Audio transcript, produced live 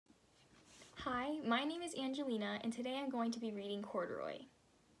my name is Angelina, and today I'm going to be reading Corduroy.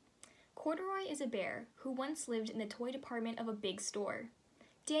 Corduroy is a bear who once lived in the toy department of a big store.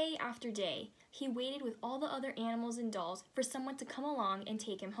 Day after day, he waited with all the other animals and dolls for someone to come along and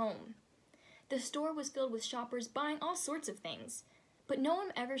take him home. The store was filled with shoppers buying all sorts of things, but no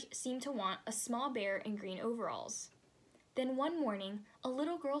one ever seemed to want a small bear in green overalls. Then one morning, a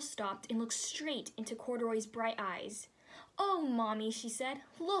little girl stopped and looked straight into Corduroy's bright eyes. "Oh, Mommy," she said,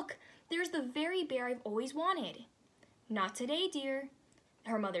 "look, there's the very bear I've always wanted." "Not today, dear,"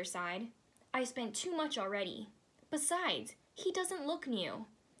 her mother sighed. "I spent too much already. Besides, he doesn't look new.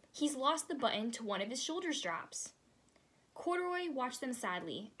 He's lost the button to one of his shoulder straps." Corduroy watched them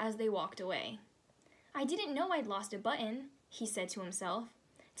sadly as they walked away. "I didn't know I'd lost a button," he said to himself.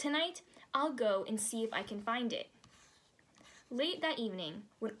 "Tonight, I'll go and see if I can find it." Late that evening,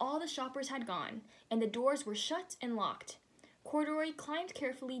 when all the shoppers had gone and the doors were shut and locked, Corduroy climbed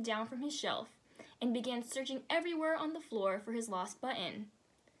carefully down from his shelf and began searching everywhere on the floor for his lost button.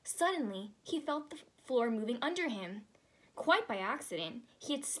 Suddenly, he felt the floor moving under him. Quite by accident,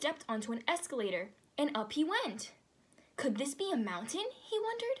 he had stepped onto an escalator, and up he went. Could this be a mountain? He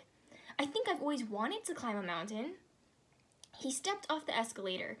wondered. "I think I've always wanted to climb a mountain." He stepped off the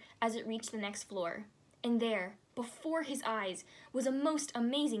escalator as it reached the next floor, and there, before his eyes, was a most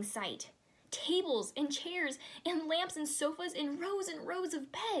amazing sight. Tables and chairs and lamps and sofas and rows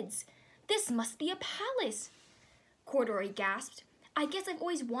of beds. "This must be a palace," Corduroy gasped. "I guess I've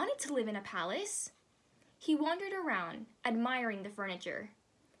always wanted to live in a palace." He wandered around, admiring the furniture.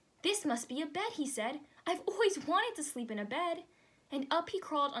 "This must be a bed," he said. "I've always wanted to sleep in a bed." And up he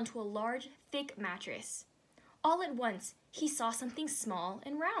crawled onto a large, thick mattress. All at once, he saw something small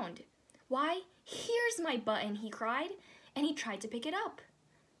and round. "Why, here's my button," he cried, and he tried to pick it up.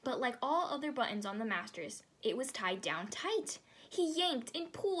 But like all other buttons on the mattress, it was tied down tight. He yanked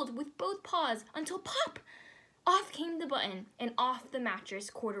and pulled with both paws until pop! Off came the button, and off the mattress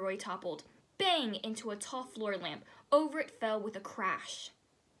Corduroy toppled, bang into a tall floor lamp. Over it fell with a crash.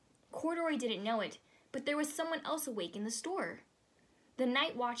 Corduroy didn't know it, but there was someone else awake in the store. The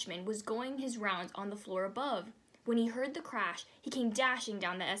night watchman was going his rounds on the floor above. When he heard the crash, he came dashing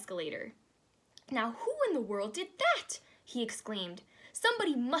down the escalator. "Now who in the world did that?" he exclaimed.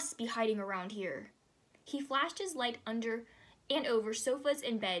 "Somebody must be hiding around here." He flashed his light under and over sofas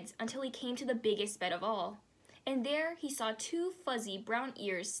and beds until he came to the biggest bed of all. And there he saw two fuzzy brown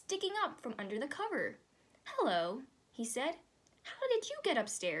ears sticking up from under the cover. "Hello," he said. "How did you get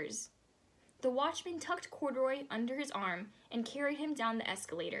upstairs?" The watchman tucked Corduroy under his arm and carried him down the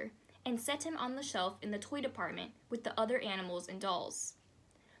escalator and set him on the shelf in the toy department with the other animals and dolls.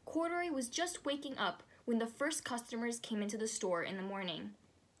 Corduroy was just waking up when the first customers came into the store in the morning.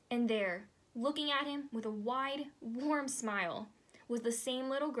 And there, looking at him with a wide, warm smile, was the same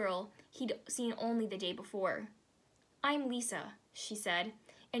little girl he'd seen only the day before. "I'm Lisa," she said,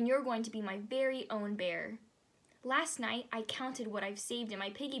 "and you're going to be my very own bear. Last night, I counted what I've saved in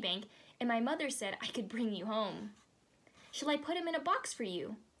my piggy bank, and my mother said I could bring you home." "Shall I put him in a box for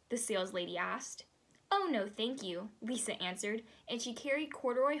you?" the saleslady asked. "Oh, no, thank you," Lisa answered, and she carried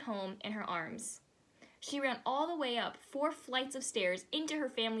Corduroy home in her arms. She ran all the way up 4 flights of stairs into her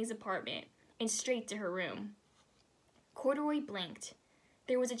family's apartment and straight to her room. Corduroy blinked.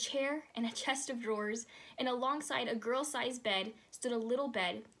 There was a chair and a chest of drawers, and alongside a girl-sized bed stood a little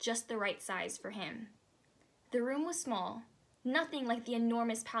bed just the right size for him. The room was small, nothing like the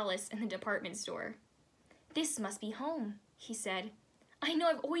enormous palace in the department store. "This must be home," he said. "I know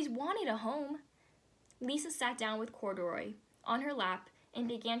I've always wanted a home." Lisa sat down with Corduroy on her lap and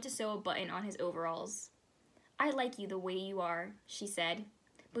began to sew a button on his overalls. "I like you the way you are," she said,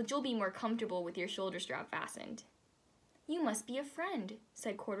 "but you'll be more comfortable with your shoulder strap fastened." "You must be a friend,"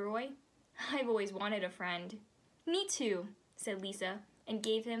 said Corduroy. "I've always wanted a friend." "Me too," said Lisa, and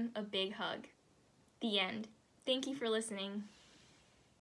gave him a big hug. The end. Thank you for listening.